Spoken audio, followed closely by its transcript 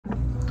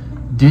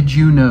Did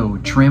you know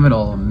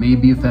Tramadol may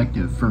be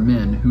effective for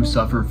men who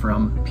suffer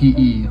from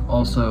PE,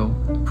 also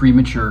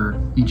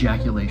premature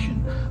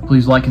ejaculation?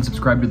 Please like and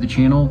subscribe to the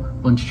channel.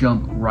 Let's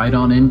jump right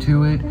on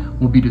into it.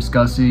 We'll be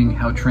discussing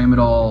how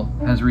Tramadol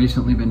has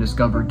recently been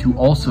discovered to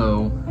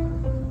also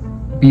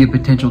be a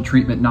potential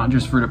treatment not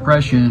just for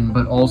depression,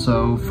 but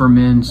also for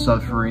men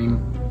suffering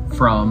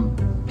from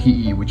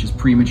PE, which is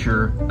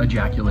premature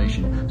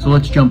ejaculation. So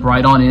let's jump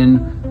right on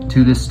in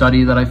to this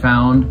study that I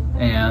found,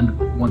 and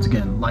once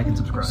again, like and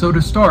subscribe. So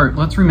to start,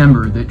 let's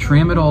remember that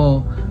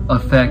Tramadol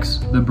affects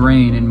the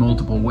brain in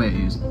multiple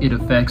ways. It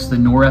affects the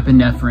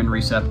norepinephrine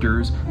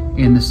receptors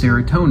and the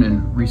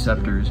serotonin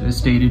receptors, as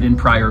stated in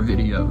prior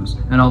videos,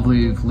 and I'll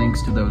leave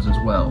links to those as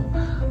well.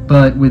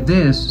 But with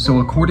this, so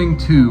according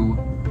to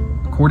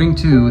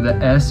the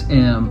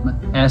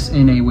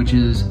SMSNA, which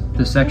is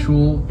the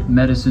Sexual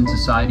Medicine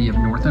Society of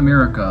North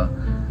America,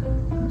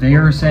 they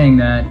are saying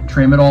that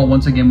Tramadol,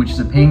 once again, which is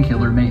a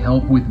painkiller, may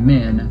help with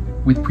men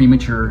with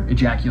premature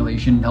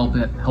ejaculation, help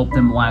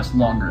them last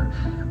longer.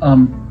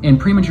 And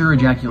premature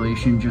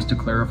ejaculation, just to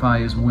clarify,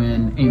 is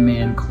when a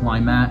man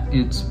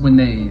it's when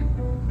they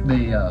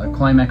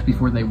climax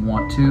before they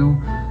want to,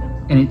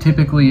 and it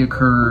typically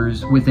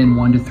occurs within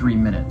 1 to 3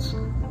 minutes,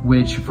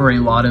 which for a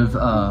lot of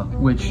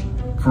which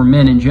for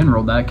men in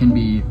general, that can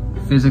be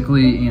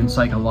physically and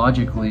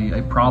psychologically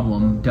a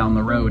problem down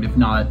the road if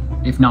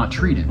not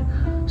treated.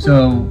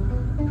 So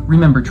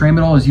remember,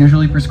 Tramadol is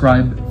usually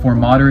prescribed for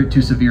moderate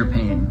to severe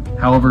pain.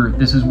 However,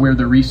 this is where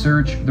the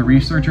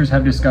researchers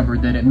have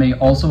discovered that it may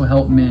also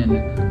help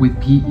men with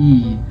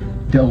PE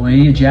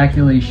delay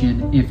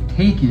ejaculation if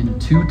taken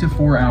 2 to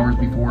 4 hours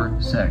before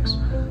sex.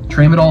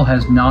 Tramadol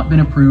has not been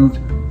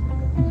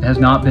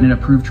an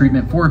approved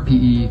treatment for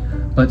PE,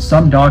 but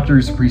some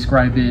doctors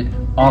prescribe it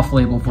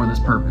off-label for this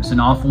purpose. And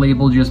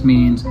off-label just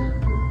means,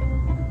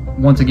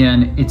 once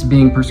again, it's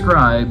being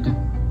prescribed.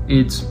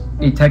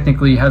 It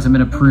technically hasn't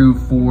been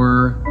approved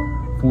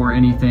for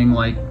anything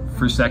like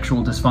for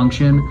sexual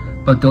dysfunction,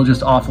 but they'll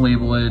just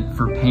off-label it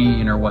for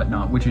pain or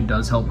whatnot, which it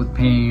does help with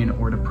pain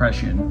or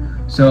depression.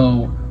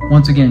 So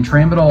once again,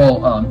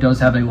 Tramadol does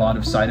have a lot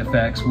of side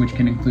effects, which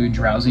can include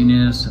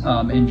drowsiness,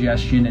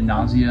 ingestion, and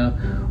nausea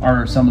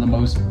are some of the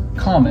most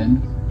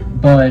common.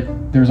 But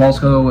there are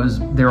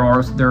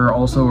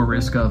also a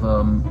risk of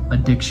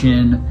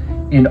addiction,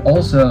 and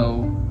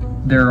also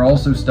there are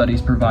also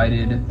studies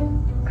provided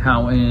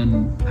how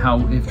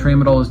if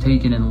Tramadol is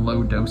taken in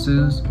low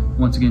doses,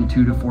 once again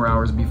 2 to 4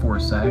 hours before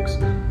sex,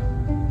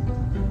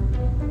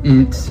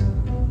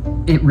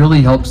 it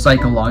really helps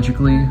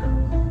psychologically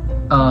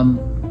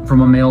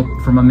from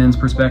a men's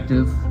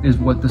perspective, is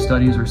what the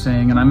studies are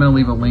saying. And I'm going to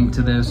leave a link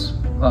to this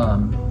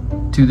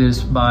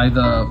by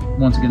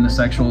once again the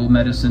Sexual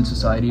Medicine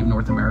Society of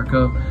North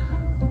America.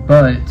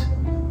 But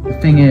the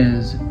thing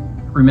is,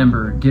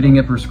 remember, getting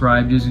it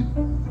prescribed is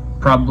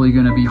probably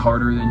going to be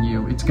harder than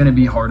you. It's going to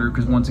be harder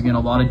because, once again, a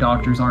lot of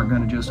doctors aren't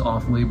going to just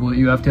off-label it.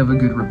 You have to have a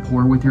good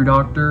rapport with your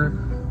doctor.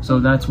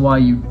 So that's why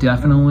you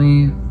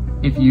definitely,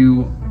 if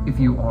you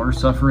are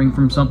suffering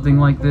from something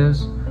like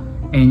this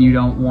and you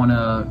don't want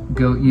to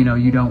go,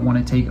 you don't want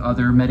to take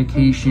other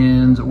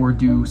medications or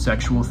do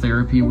sexual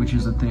therapy, which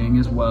is a thing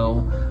as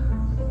well.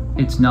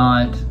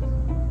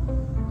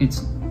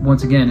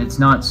 Once again, it's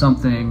not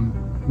something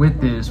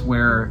with this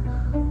where,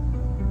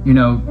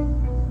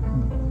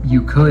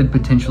 you could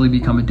potentially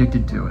become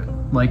addicted to it.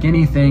 Like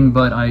anything,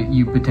 but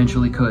you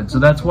potentially could. So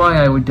that's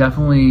why I would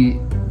definitely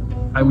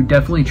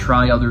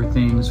try other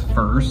things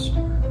first.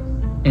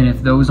 And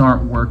if those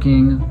aren't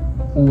working,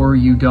 or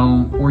you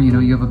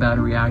have a bad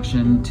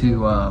reaction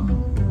to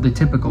the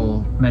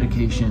typical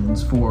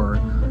medications for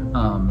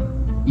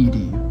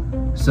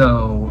ED.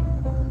 So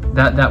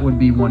that would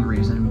be one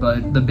reason.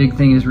 But the big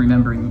thing is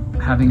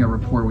having a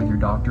rapport with your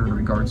doctor in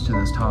regards to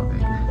this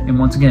topic. And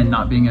once again,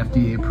 not being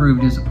FDA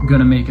approved is going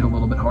to make it a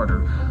little bit harder.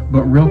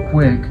 But real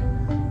quick,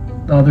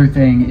 the other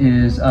thing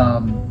is,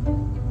 the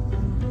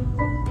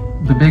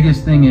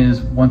biggest thing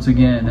is, once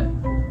again,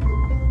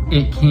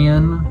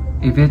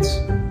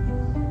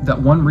 that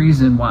one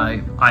reason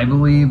why I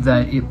believe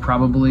that it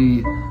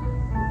probably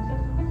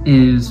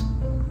is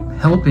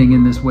helping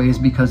in this way is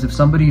because if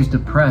somebody is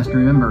depressed,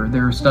 remember,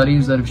 there are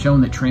studies that have shown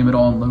that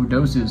Tramadol in low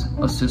doses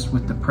assist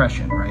with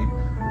depression, right?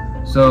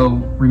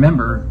 So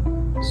remember,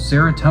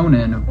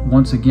 serotonin,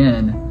 once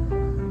again,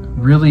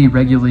 really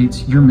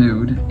regulates your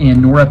mood, and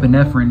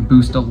norepinephrine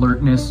boosts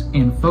alertness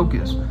and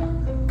focus.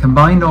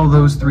 Combine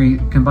those three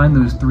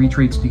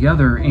traits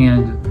together,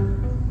 and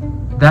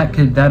that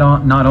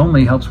not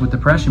only helps with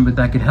depression, but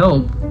that could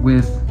help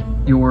with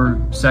your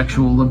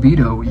sexual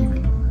libido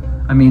even.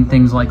 I mean,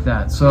 things like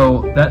that.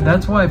 So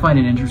that's why I find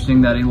it interesting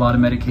that a lot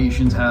of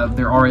medications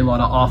there are a lot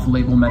of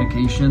off-label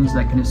medications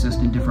that can assist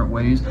in different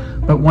ways.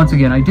 But once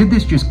again, I did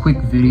this just quick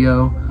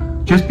video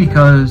just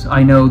because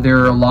I know there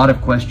are a lot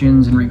of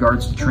questions in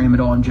regards to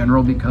Tramadol in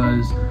general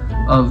because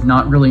of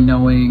not really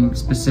knowing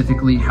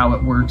specifically how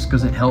it works,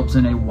 because it helps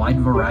in a wide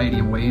variety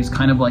of ways,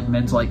 kind of like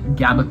meds like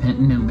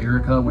gabapentin and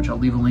Lyrica, which I'll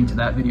leave a link to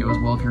that video as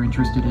well if you're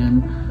interested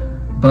in.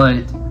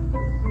 But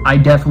I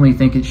definitely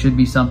think it should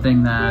be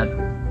something that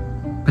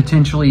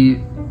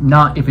potentially,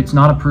 not, if it's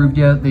not approved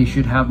yet, they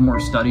should have more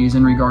studies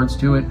in regards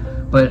to it,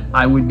 but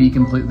I would be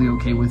completely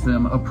okay with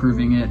them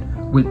approving it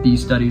with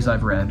these studies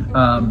I've read.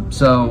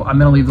 So I'm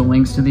gonna leave the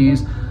links to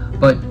these,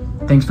 but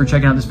thanks for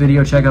checking out this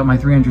video. Check out my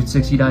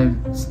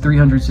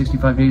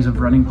 365 days of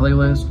running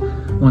playlist.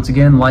 Once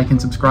again, like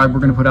and subscribe. We're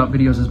gonna put out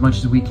videos as much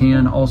as we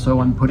can. Also,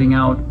 I'm putting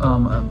out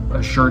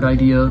a shirt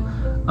idea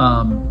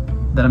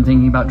that I'm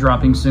thinking about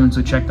dropping soon,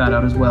 so check that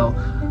out as well.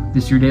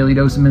 This is your daily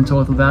dose of mental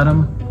health with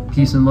Adam.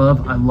 Peace and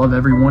love. I love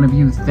every one of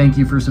you. Thank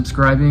you for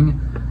subscribing,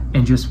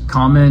 and just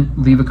comment,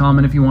 leave a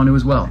comment if you want to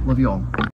as well. Love you all.